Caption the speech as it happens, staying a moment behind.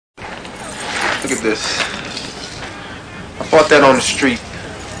Look at this. I bought that on the street.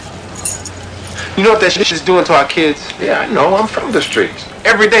 You know what that shit is doing to our kids? Yeah, I know. I'm from the streets.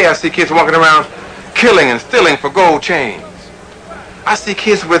 Every day I see kids walking around killing and stealing for gold chains. I see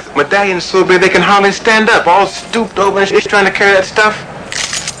kids with medallions so big they can hardly stand up, all stooped over and shit, trying to carry that stuff.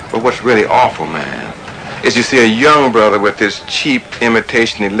 But what's really awful, man, is you see a young brother with this cheap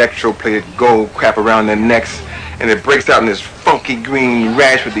imitation electroplated gold crap around their necks, and it breaks out in this funky green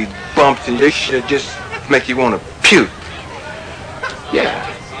rash with these bumps, and this shit just make you want to puke.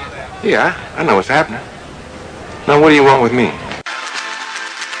 Yeah, I know what's happening. Now what do you want with me?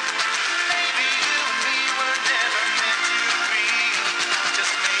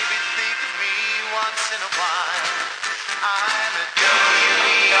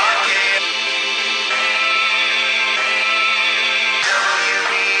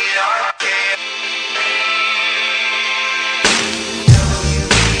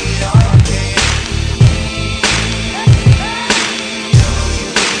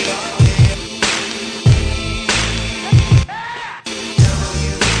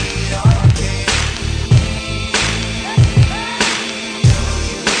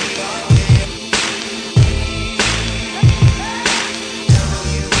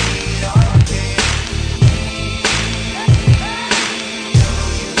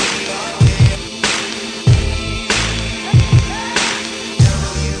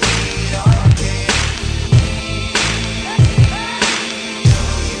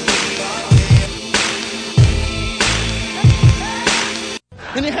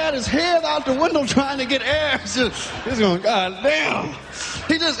 And he had his head out the window trying to get air. He's going, God damn.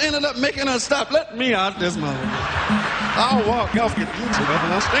 He just ended up making us stop. Let me out this motherfucker. I'll walk off, get into it,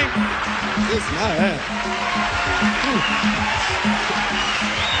 and I'll stink. It's my ass.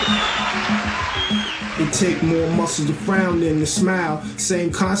 It take more muscles to frown than to smile.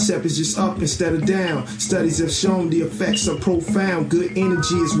 Same concept is just up instead of down. Studies have shown the effects are profound. Good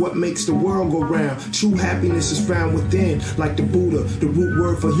energy is what makes the world go round. True happiness is found within, like the Buddha. The root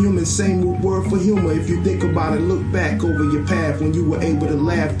word for human, same root word for humor. If you think about it, look back over your path. When you were able to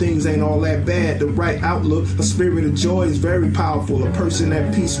laugh, things ain't all that bad. The right outlook, a spirit of joy is very powerful. A person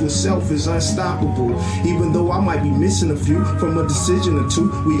at peace with self is unstoppable. Even though I might be missing a few from a decision or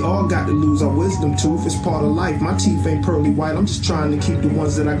two, we all got to lose our wisdom tooth. It's part of life. My teeth ain't pearly white. I'm just trying to keep the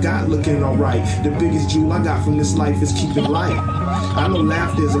ones that I got looking alright. The biggest jewel I got from this life is keeping light. I know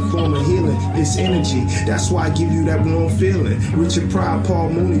laughter is a form of healing. It's energy. That's why I give you that warm feeling. Richard Pryor,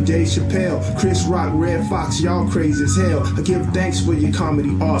 Paul Mooney, Dave Chappelle, Chris Rock, Red Fox, y'all crazy as hell. I give thanks for your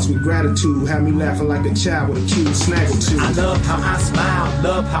comedy arts with gratitude. Have me laughing like a child with a cute snaggle too. I love how I smile,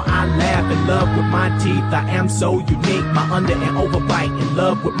 love how I laugh, in love with my teeth. I am so unique, my under and overbite. In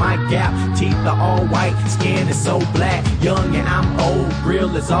love with my gap, teeth are all white, skin is so black. Young and I'm old,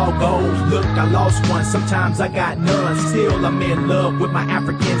 real is all gold. Look, I lost one, sometimes I got none. Still I'm in love with my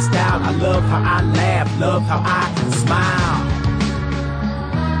African style. I love how I laugh, love how I smile.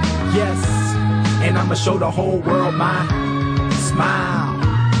 Yes, and I'ma show the whole world my smile.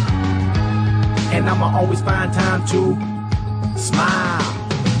 And I'ma always find time to smile.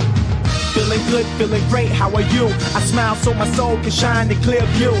 Feeling good, feeling great, how are you? I smile so my soul can shine in clear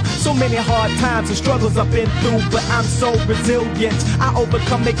view. So many hard times and struggles I've been through, but I'm so resilient. I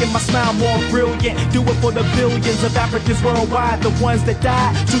overcome, making my smile more brilliant. Do it for the billions of Africans worldwide, the ones that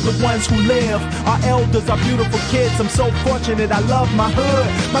died to the ones who live. Our elders are beautiful kids, I'm so fortunate, I love my hood.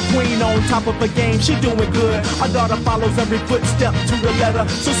 My queen on top of her game, she doing good. Our daughter follows every footstep to the letter.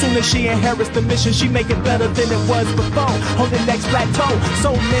 So soon as she inherits the mission, she make it better than it was before. On the next plateau,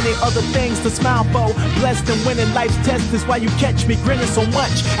 so many other things to smile for. Blessed and winning life's test is why you catch me grinning so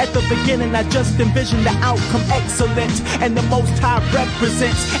much. At the beginning I just envisioned the outcome excellent, and the Most High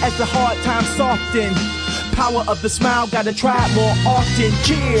represents as the hard times soften. Power of the smile, gotta try it more often,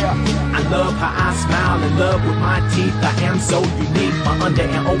 yeah. I love how I smile, in love with my teeth. I am so unique, my under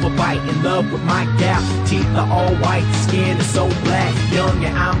and overbite. In love with my gap, teeth are all white, skin is so black. Young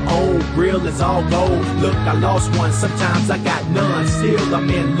and I'm old, real is all gold. Look, I lost one, sometimes I got none. Still I'm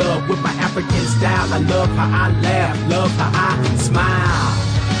in love with my African style. I love how I laugh, love how I smile.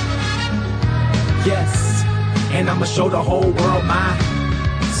 Yes, and I'ma show the whole world my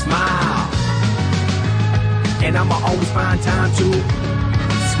smile. And I'ma always find time to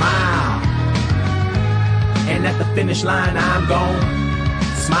smile. And at the finish line I'm gon'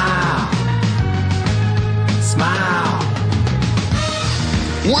 smile. Smile.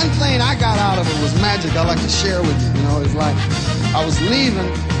 One thing I got out of it was magic I like to share with you. You know, it's like I was leaving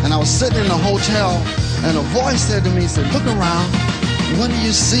and I was sitting in the hotel and a voice said to me, said, look around, what do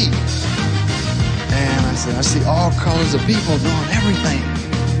you see? And I said, I see all colors of people doing everything.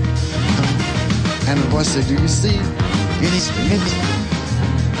 And the boy said, do you see any spaghetti?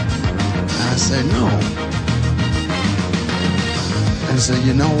 I said, no. And he said,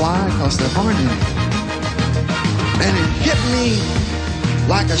 you know why? Because there aren't any. And it hit me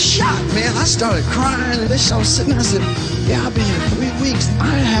like a shot, man. I started crying, and I was sitting there. I said, yeah, I've been here 3 weeks.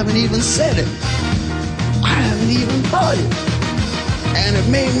 I haven't even said it. I haven't even thought it. And it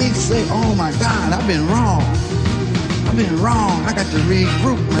made me say, oh my God, I've been wrong. I've been wrong. I got to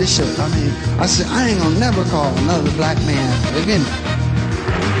regroup my shit. I said, I ain't gonna never call another black man again.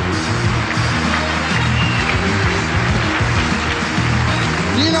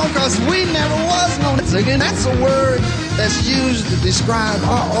 You know, because we never was no again. That's a word that's used to describe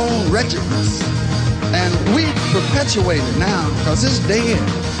our own wretchedness. And we perpetuate it now because it's dead.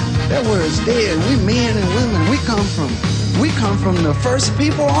 That word's dead. We men and women, we come from the first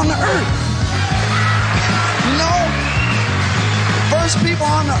people on the earth. You know, first people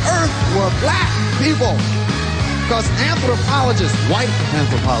on the earth were black people. Because anthropologists, white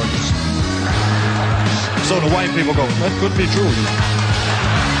anthropologists. So the white people go, that could be true.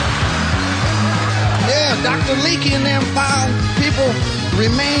 Yeah, Dr. Leakey and them found people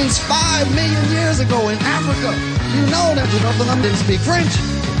remains 5 million years ago in Africa. You know that enough of them didn't speak French.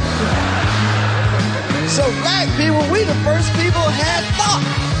 So black people, we the first people had thought.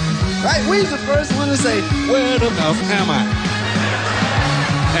 Right? We the first one to say, where the f am I?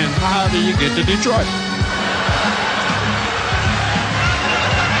 And how do you get to Detroit?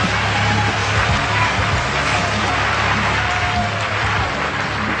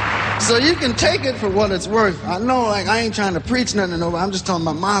 So you can take it for what it's worth. I know, like, I ain't trying to preach nothing to nobody. I'm just talking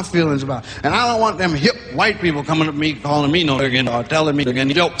about my feelings about it. And I don't want them hip white people coming up to me, calling me no again, or telling me again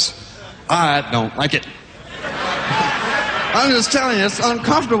jokes. I don't like it. I'm just telling you, it's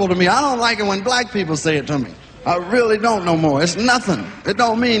uncomfortable to me. I don't like it when black people say it to me. I really don't no more. It's nothing. It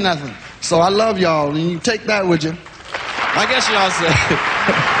don't mean nothing. So I love y'all, and you take that with you. I guess y'all say...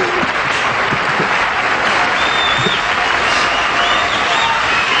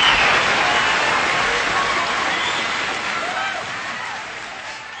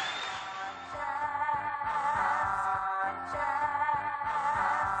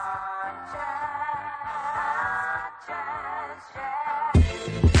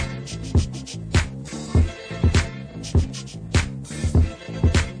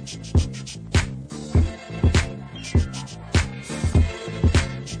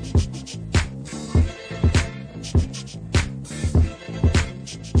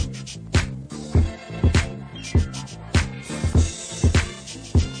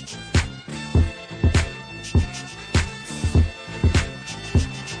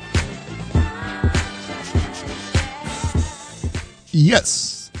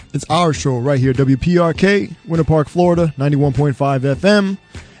 Yes, it's our show right here, WPRK, Winter Park, Florida, 91.5 FM.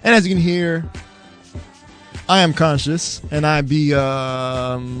 And as you can hear, I am conscious, and I be,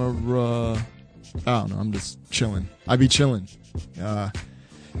 I don't know, I'm just chilling. I be chilling. Yeah,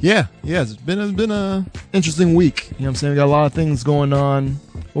 it's been a interesting week. You know what I'm saying? We got a lot of things going on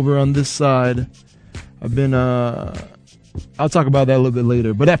over on this side. I've been, I'll talk about that a little bit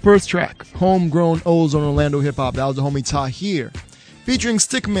later. But that first track, Homegrown O's on Orlando Hip Hop, that was the homie Tahir, featuring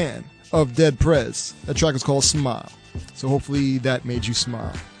Stickman of Dead Prez. That track is called Smile. So hopefully that made you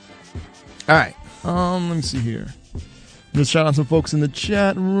smile. All right. Let me see here. I'm just shout out some folks in the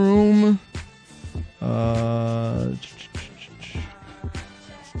chat room. Hold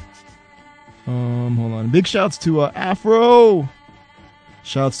on. Big shouts to Afro.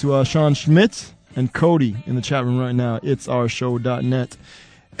 Shouts to Sean Schmidt and Cody in the chat room right now. It's ourshow.net.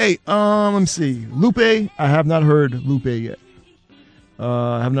 Hey, let me see. Lupe. I have not heard Lupe yet.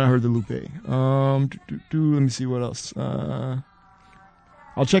 I have not heard the Lupe. Let me see what else.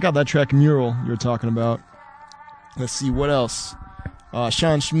 I'll check out that track Mural you're talking about. Let's see what else.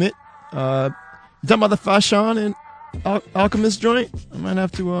 Sean Schmidt. You talking about the Fashawn and Alchemist joint? I might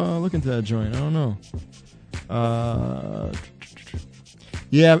have to look into that joint. I don't know.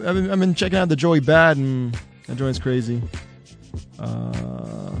 Yeah, I've been checking out the Joey Bad, and that joint's crazy.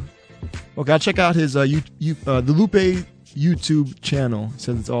 Okay, I'll check out his the Lupe YouTube channel. It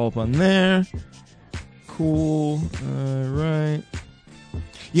says it's all up on there. Cool. All right.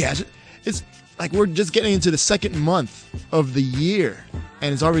 Yeah, it's like we're just getting into the second month of the year,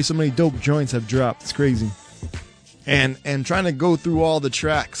 and it's already so many dope joints have dropped. It's crazy. And trying to go through all the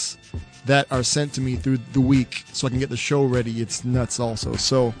tracks that are sent to me through the week so I can get the show ready, it's nuts also.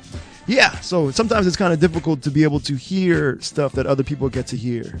 So yeah, so sometimes it's kind of difficult to be able to hear stuff that other people get to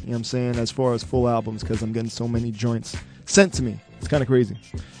hear, you know what I'm saying, as far as full albums, because I'm getting so many joints sent to me. It's kind of crazy,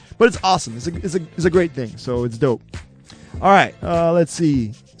 but it's awesome. It's a great thing, so it's dope. All right, let's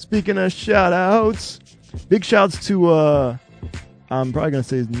see. speaking of shout outs, big shouts to, I'm probably going to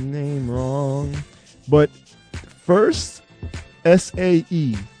say his name wrong, but First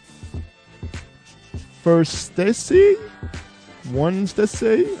SAE. First Stacy? One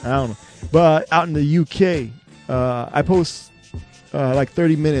Stacy? I don't know. But out in the UK, I post like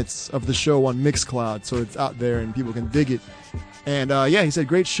 30 minutes of the show on Mixcloud, so it's out there and people can dig it. And yeah, he said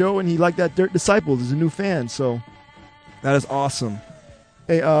great show, and he liked that Dirt Disciples. He's a new fan, so that is awesome.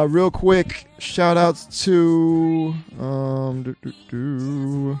 Hey, real quick, shout outs to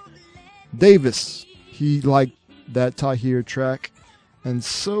Davis. He liked that Tahir track, and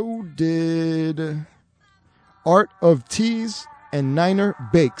so did Art of Teas and Niner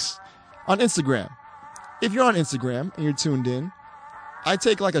Bakes on Instagram. If you're on Instagram and you're tuned in, I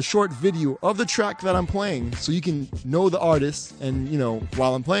take like a short video of the track that I'm playing so you can know the artist and, you know,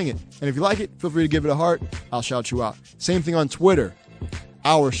 while I'm playing it. And if you like it, feel free to give it a heart. I'll shout you out. Same thing on Twitter.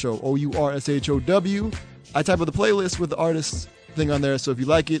 Our Show, OURSHOW. I type of the playlist with the artist thing on there. So if you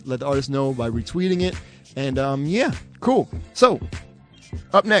like it, let the artist know by retweeting it. And yeah, cool. So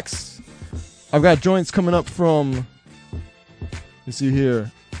up next, I've got joints coming up from, let's see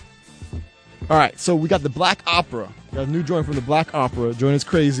here. All right, so we got the Black Opera. We got a new joint from the Black Opera. Joint is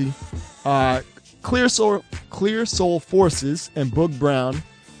crazy. Clear Soul Forces and Boog Brown.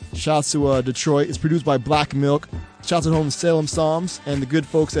 Shouts to Detroit. It's produced by Black Milk. Shouts at home to Salem Psalms and the good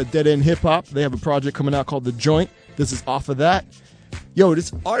folks at Dead End Hip Hop. They have a project coming out called The Joint. This is off of that. Yo,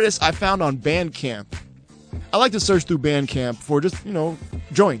 this artist I found on Bandcamp. I like to search through Bandcamp for just, you know,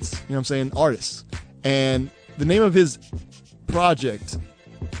 joints. You know what I'm saying? Artists. And the name of his project,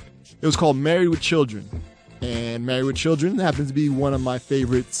 it was called Married with Children. And Married with Children happens to be one of my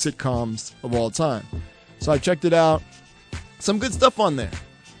favorite sitcoms of all time. So I checked it out. Some good stuff on there.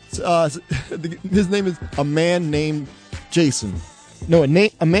 His name is A Man Named Jason. No,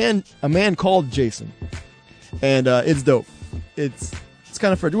 a man called Jason. And it's dope. It's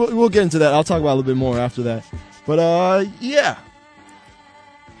kind of fresh. We'll get into that. I'll talk about it a little bit more after that. But yeah.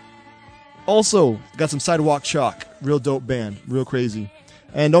 Also, got some Sidewalk Chalk. Real dope band. Real crazy.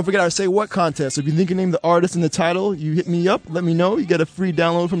 And don't forget our Say What contest. So if you think you name the artist in the title, you hit me up. Let me know. You get a free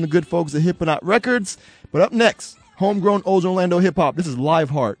download from the good folks at Hipponaut Records. But up next, homegrown Old Orlando hip hop. This is Live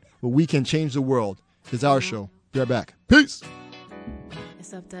Heart, where we can change the world. It's our show. Be right back. Peace.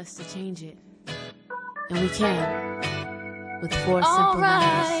 It's up to us to change it. And we can. With 4 simple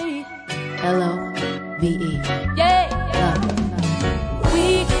letters. L-O-V-E. Yeah. Love.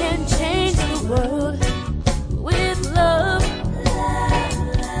 We can change the world with love.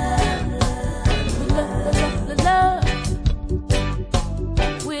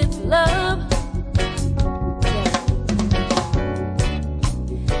 Love. Yeah.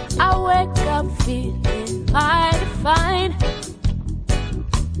 I wake up feeling mighty fine,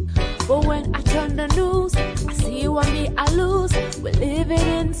 but when I turn the news, I see you and me, I lose. We're living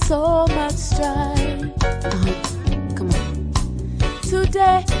in so much strife. Come on.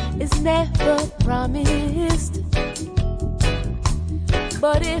 Today is never promised,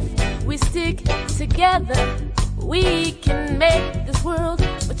 but if we stick together, we can make this world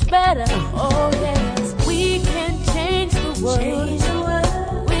much better. Oh yes, we can change the world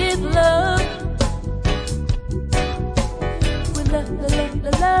with love. With love,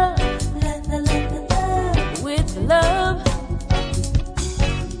 with love.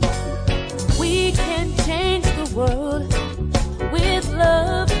 We can change the world with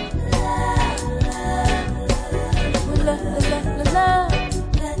love. With love,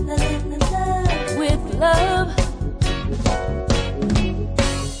 with love.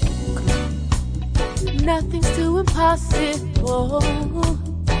 Nothing's too impossible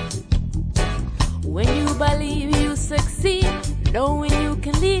when you believe you succeed, knowing you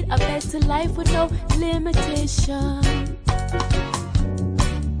can lead a better life with no limitation.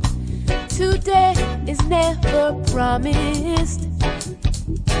 Today is never promised,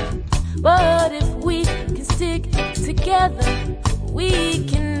 but if we can stick together, we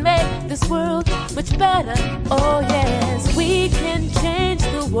can make this world much better. Oh yes, we can change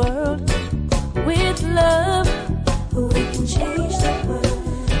the world with love. We can change the world.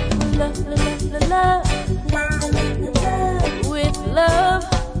 Love, love, love, love. With love.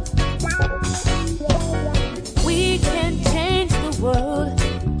 We can change the world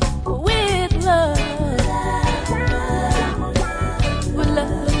with love. With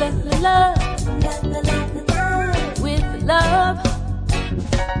love, love, love. With love.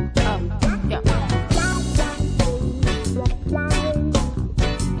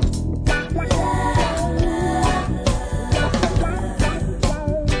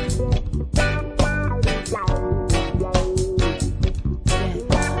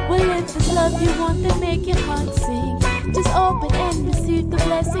 love you want to make your heart sing. Just open and receive the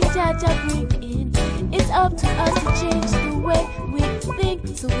blessing Jah Jah bring in. It's up to us to change the way we think,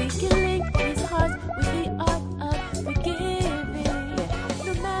 so we can link these hearts with the art of forgiving.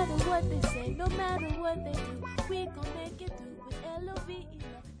 No matter what they say, no matter what they do, we gon' make it through with L-O-V-E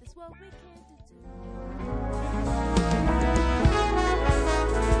love. That's what we came to do.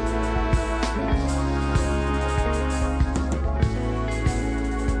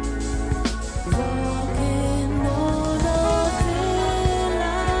 Walking on a thin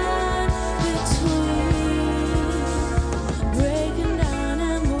line between breaking down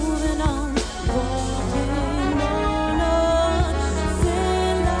and moving on. Walking on a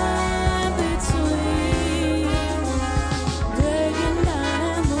thin line between breaking down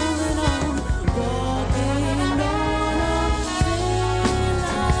and moving on. Walking on a thin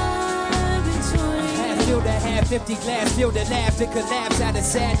line between. Half filled a half empty glass, filled a laugh to collapse out of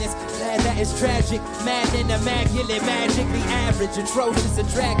sadness. That is tragic, mad and immaculate, magically average, atrocious,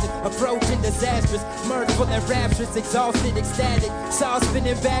 attractive, approaching disastrous, mirthful and rapturous, exhausted, ecstatic, saw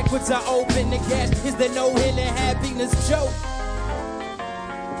spinning backwards, I open the gas, is there no healing happiness joke?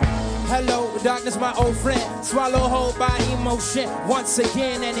 Hello, darkness, my old friend, swallow whole by emotion, once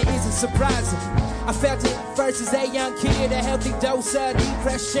again, and it isn't surprising. I felt it first as a young kid, a healthy dose of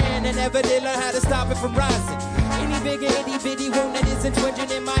depression, and never did learn how to stop it from rising. Any bigger, itty bitty wound that isn't twinging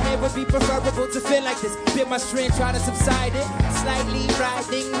in my head would be preferable to feel like this. Feel my strength, try to subside it. Slightly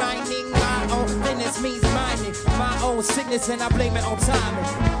riding, minding my own business means minding my own sickness, and I blame it on timing.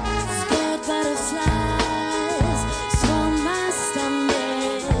 Scared butterflies storm my stomach.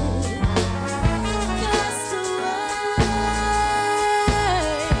 Cast away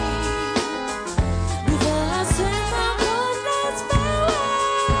before I say my one last farewell.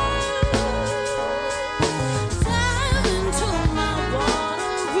 Dive into my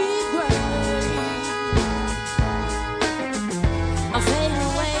watery grave. I'm fading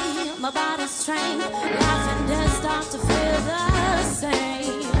away, my body's strained. Life and death start to feel the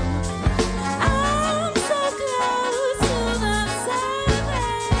same. I'm so close to the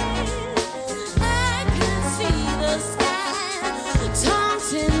surface. I can see the sky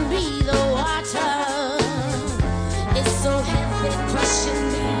taunting me, the water. It's so heavy, crushing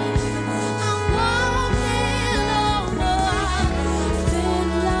me. I'm walking over a thin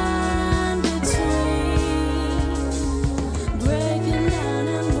line between breaking down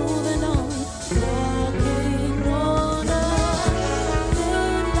and moving on. Walking on a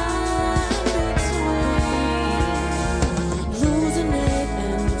thin line between losing it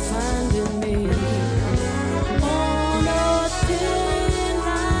and finding me. On a thin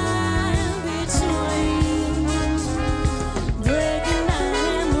line between breaking down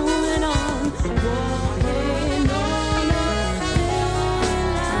and moving on. Walking on a thin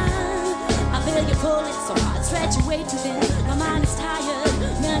line. I feel you pulling so hard, stretch your way too thin. My mind is tired,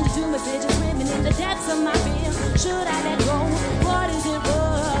 none to do my vision, swimming in the depths of my fear. Should I let go? What is it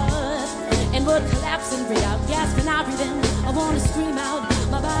worth? And would collapse and breathe out, gasping out, breathing. I wanna scream out,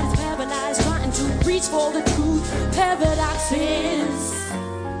 my body's paralyzed, trying to reach for the truth. Paradoxes.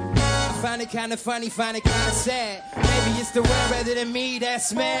 Find it kinda funny, find it kinda sad. Maybe it's the world rather than me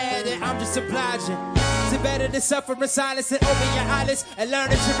that's mad, and I'm just obliging. Is it better to suffer in silence and open your eyelids and learn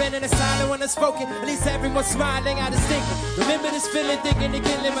that you're in the silent when it's spoken? At least everyone's smiling, I just thinking. Remember this feeling, thinking of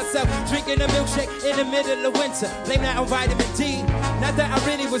killing myself. Drinking a milkshake in the middle of winter. Blame that on vitamin D. Not that I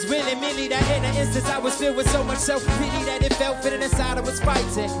really was willing, merely that in an instance I was filled with so much self-pity that it felt fitting inside I was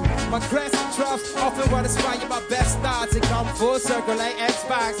fighting. My crest troughs often what inspire my best thoughts. It come full circle like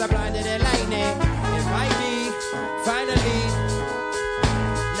Xbox. I blinded in lightning. It might be, finally.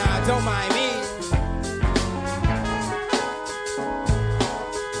 Nah, don't mind me.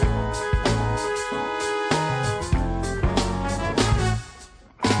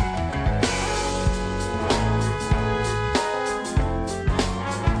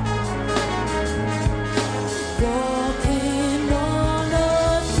 Walking on a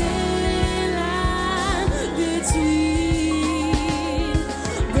thin line between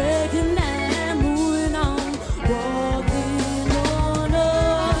breaking down and moving on. Walking on a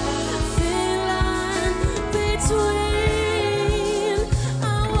thin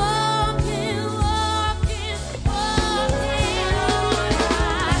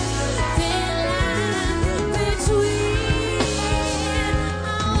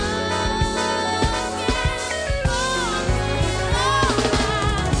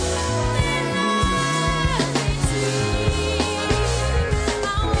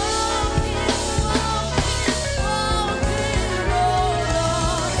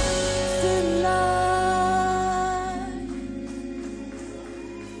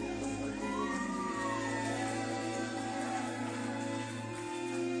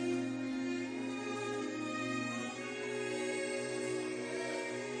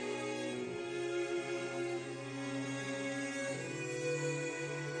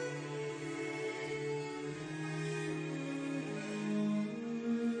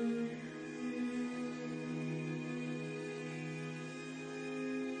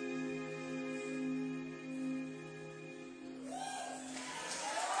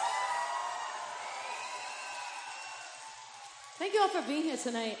Thank you all for being here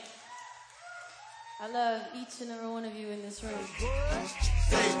tonight. I love each and every one of you in this room.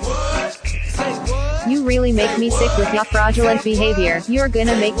 You really make me sick with your fraudulent behavior. You're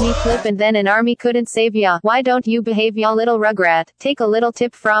gonna make me flip and then an army couldn't save ya. Why don't you behave, ya little rugrat? Take a little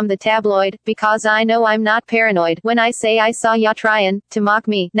tip from the tabloid, because I know I'm not paranoid. When I say I saw ya trying to mock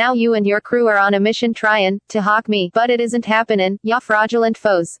me, now you and your crew are on a mission trying to hawk me. But it isn't happening, ya fraudulent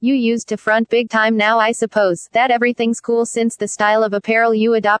foes. You used to front big time, now I suppose that everything's cool since the style of apparel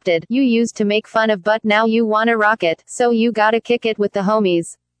you adopted. You used to make fun of, but now you wanna rock it. So you gotta kick it with the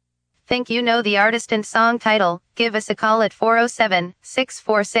homies. Think you know the artist and song title? Give us a call at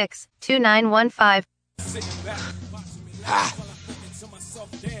 407-646-2915.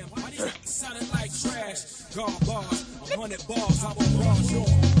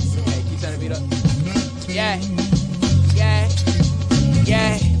 Hey, keep turning the beat up. Yeah, yeah,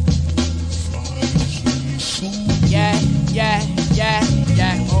 yeah. Yeah, yeah, yeah,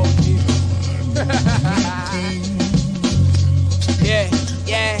 yeah. Oh, yeah,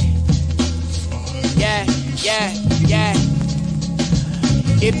 yeah. Yeah, yeah, yeah.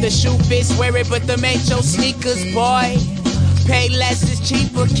 If the shoe fits, wear it, but them ain't your sneakers, boy. Pay less is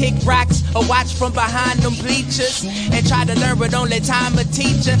cheaper, kick rocks or watch from behind them bleachers and try to learn but only time a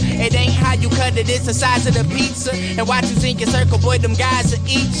teacher. It ain't how you cut it, it's the size of the pizza. And watch you in your circle, boy, them guys will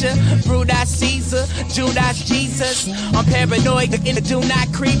eat ya. Brudas Caesar, Judas Jesus. I'm paranoid, and do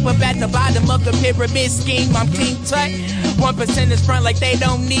not creep up at the bottom of the pyramid scheme. I'm King Tut. 1% is front like they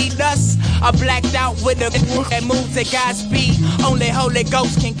don't need us. I blacked out with a that moves at God's speed. Only Holy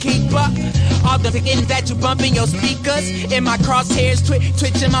Ghost can keep up. All the things that you bump in your speakers. In my crosshairs,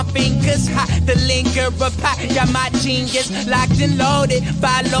 twitching my fingers. The lingerer, got my genius locked and loaded.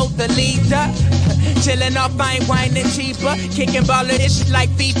 Follow the leader. Chillin' off fine wine and cheaper. Kicking ball of this shit like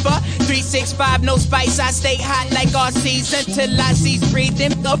FIFA. 365, no spice. I stay hot like all season till I cease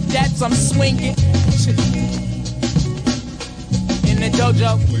breathing. Up that's I'm swinging. In the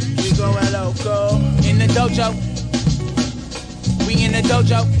dojo, we going loco. In the dojo, we in the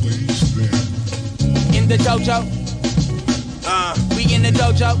dojo. In the dojo, we in the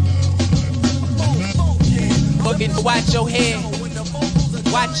dojo. Watch your head,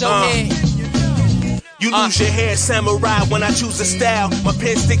 watch your head. You lose your hair, samurai, when I choose a style. My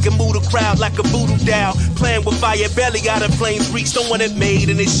pen stick and move the crowd like a voodoo doll. Playing with fire, belly out of flames reach. Don't want it made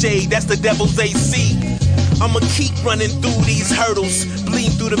in the shade, that's the devil's AC. I'ma keep running through these hurdles.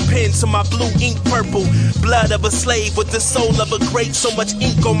 Bleed through the pen to my blue ink purple. Blood of a slave with the soul of a great. So much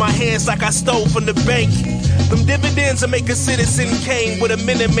ink on my hands like I stole from the bank. Them dividends will make a citizen king with a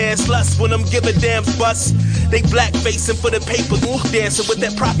Minuteman's lust when them give a damn bust. They black facing for the paper, dancing with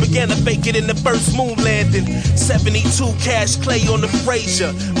that propaganda, fake it in the first moon landing. 72 cash clay on the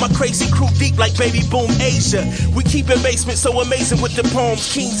Fraser. My crazy crew deep like Baby Boom Asia. We keep it basement so amazing with the poems.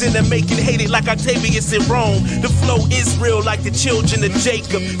 Kings in the making, hated like Octavius in Rome. The flow is real like the children of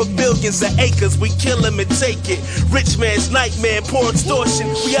Jacob. For billions of acres, we kill them and take it. Rich man's nightmare, poor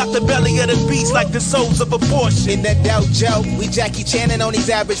extortion. We out the belly of the beast like the souls of abortion. In that dojo, we Jackie Channing on these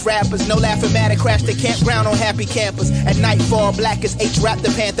average rappers. No laughing-matic, crash the campground on happy campers. At nightfall, black as H-Rap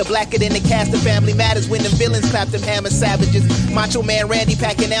the Panther. Blacker than the cast of Family Matters when them villains clap them hammer savages. Macho Man Randy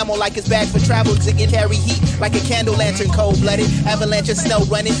packing ammo like his bags for travel. Zigging carry heat like a candle lantern, cold-blooded. Avalanche of snow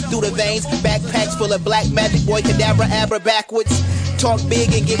running through the veins. Backpacks full of black magic boy cadabra abra backwards. Talk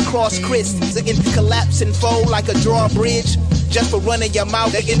big and get cross-crissed. Zigging collapse and fold like a drawbridge. Just for running your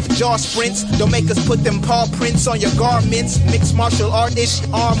mouth against jaw sprints. Don't make us put them paw prints on your garments. Mixed martial artish,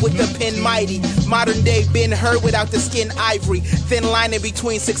 armed with the pen mighty. Modern day Ben-Hur without the skin ivory. Thin line in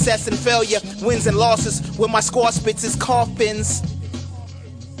between success and failure. Wins and losses when my squad spits his coffins.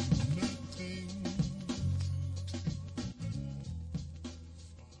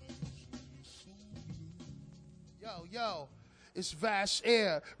 Yo, it's Vash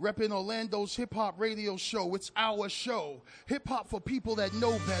Air, repping Orlando's hip-hop radio show. It's our show. Hip-hop for people that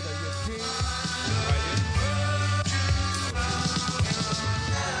know better, you dig?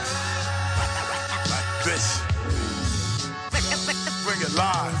 Like this. Bring it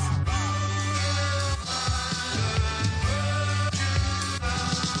live.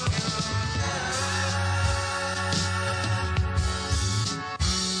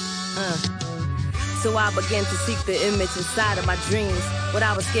 So I began to seek the image inside of my dreams. What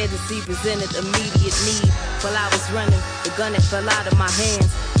I was scared to see presented immediate need. While I was running, the gun that fell out of my hands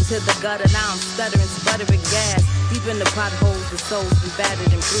into the gutter. Now I'm stuttering, sputtering gas. Deep in the potholes, the souls been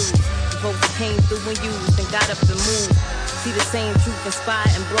battered and bruised. The folks that came through and used and got up and moved. See the same truth inspired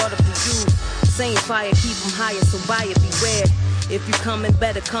and brought up to you. Same fire, keep them higher, so buyer beware. If you coming,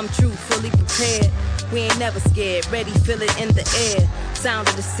 better come true, fully prepared. We ain't never scared, ready, feel it in the air. Sound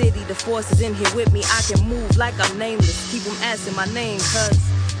of the city, the force is in here with me. I can move like I'm nameless. Keep them asking my name, cuz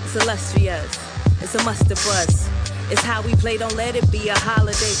it's illustrious. It's a must of us. It's how we play, don't let it be a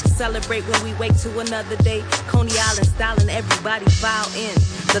holiday. Celebrate when we wake to another day. Coney Island styling, everybody file in.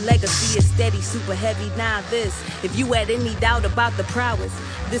 The legacy is steady, super heavy. Now this, if you had any doubt about the prowess,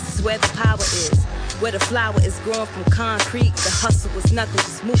 this is where the power is. Where the flower is grown from concrete. The hustle is nothing,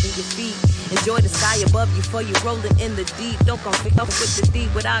 just moving your feet. Enjoy the sky above you before you're rolling in the deep. Don't conflict with the D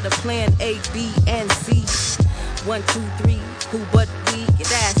without a plan A, B, and C. 1, 2, 3, who but we?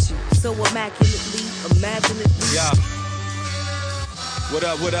 It asks you so immaculately, imaginatively. Yeah. What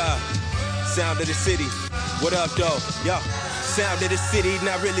up, what up? Sound of the city. What up, though? Yo. Sound of the city,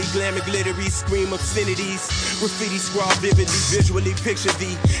 not really glamour, glittery, scream obscenities. Graffiti scrawl vividly, visually picture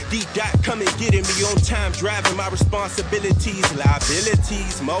the D-Dot coming getting me on time, driving my responsibilities,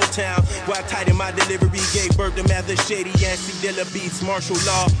 liabilities, Motown. While tight in my delivery, gave birth to Mather Shady, Yancey Dilla beats, martial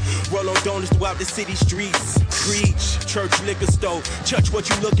law. Roll on donuts throughout the city streets. Preach, church, liquor store, church what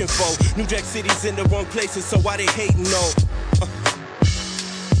you looking for. New Jack City's in the wrong places, so why they hating, no?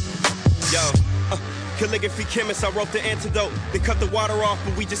 Yo. Calligraphy chemist, I wrote the antidote. They cut the water off,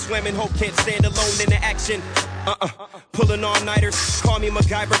 but we just swam in hope. Can't stand alone in the action. Pulling all-nighters, call me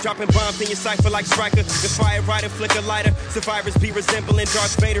MacGyver, dropping bombs in your cipher like Striker. The fire rider, flicker lighter. Survivors be resembling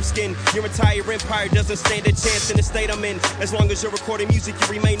Darth Vader skin. Your entire empire doesn't stand a chance in the state I'm in. As long as you're recording music, you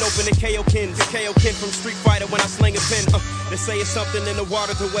remain open to Kaioken. To Kaioken from Street Fighter when I sling a pin. They say it's something in the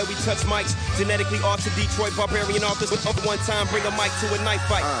water the way we touch mics. Genetically altered Detroit barbarian authors. One time bring a mic to a knife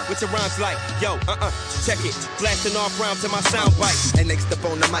fight. With the rhymes like, yo, check it. Blasting off rounds to my sound bite. And next up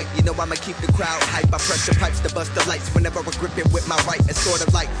on the mic, you know I'ma keep the crowd hype. I press the pipes to bust the lights whenever I grip it with my right. It's sort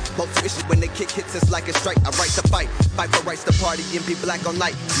of like multi issue when the kick hits, it's like a strike. I write to fight for rights to party and be black on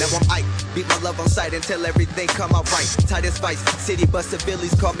night. Now I'm Ike, beat my love on sight until everything come out right. Tight as vice, city bus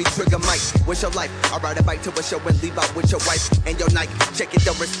civilians call me Trigger Mike. What's your life? I ride a bike to a show and leave out with your wife and your Nike. Check it,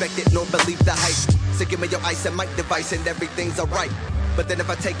 don't respect it, nor believe the hype. So give me your ice and mic device and everything's alright. But then if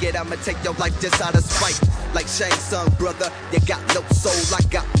I take it, I'ma take your life just out of spite. Like Shang Tsung, brother, you got no soul. I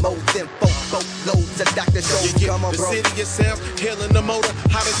got more than boat loads of Dr. Shows. Come on, the bro. city itself, hailing the motor.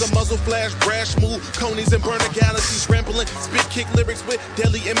 Hot as a muzzle flash, brash move. Conies and burner galaxies, rambling. Spit kick lyrics with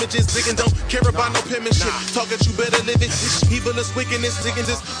deadly images. Digging, don't care about no penmanship. Talk at you better live it. Evilness, wickedness, digging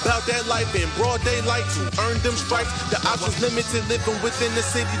just about that life in broad daylight. To earn them stripes, the options limited. Living within the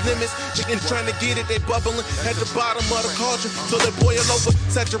city limits. Chicken trying to get it, they bubbling at the bottom of the cauldron. So they boil over,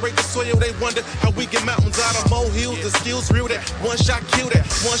 saturate the soil. They wonder how we get mountains out of molehills. The skills real that one shot kill that,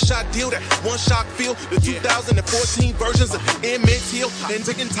 one shot deal that, one shot feel. The 2014 versions of Emmett Till. And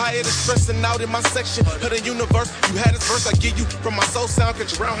sick and tired of stressing out in my section of the universe. You had this verse I give you from my soul sound.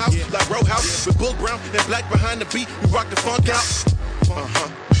 Catch your roundhouse like Roadhouse with Bull Brown and Black behind the beat. We rock the funk out.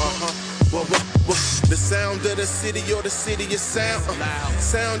 The sound of the city or the city is sound.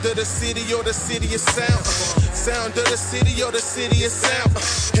 Sound of the city or the city is sound. Sound of the city or the city is sound.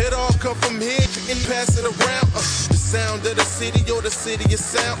 It all come from here and pass it around. The sound of the city or the city is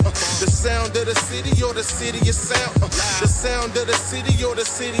sound. The sound of the city or the city is sound. The sound of the city or the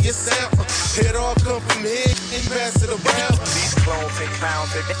city is sound. It all come from here and pass it around. These clones ain't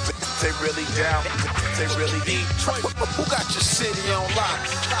pounds, they really down. They really deep. Who got your city on lock?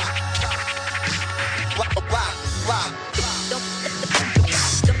 Lock.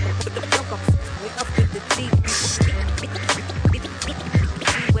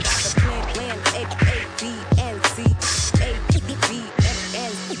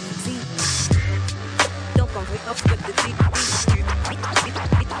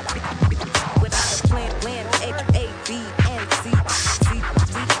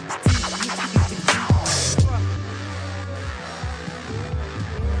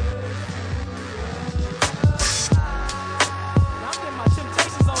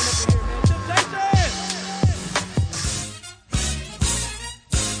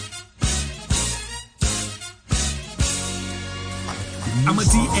 I'm a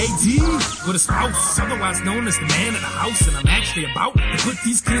DAD with a spouse, otherwise known as the man of the house, and I'm actually about to put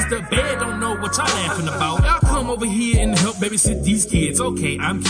these kids to bed. Don't know what y'all laughing about. Y'all come over here and help babysit these kids. Okay, I'm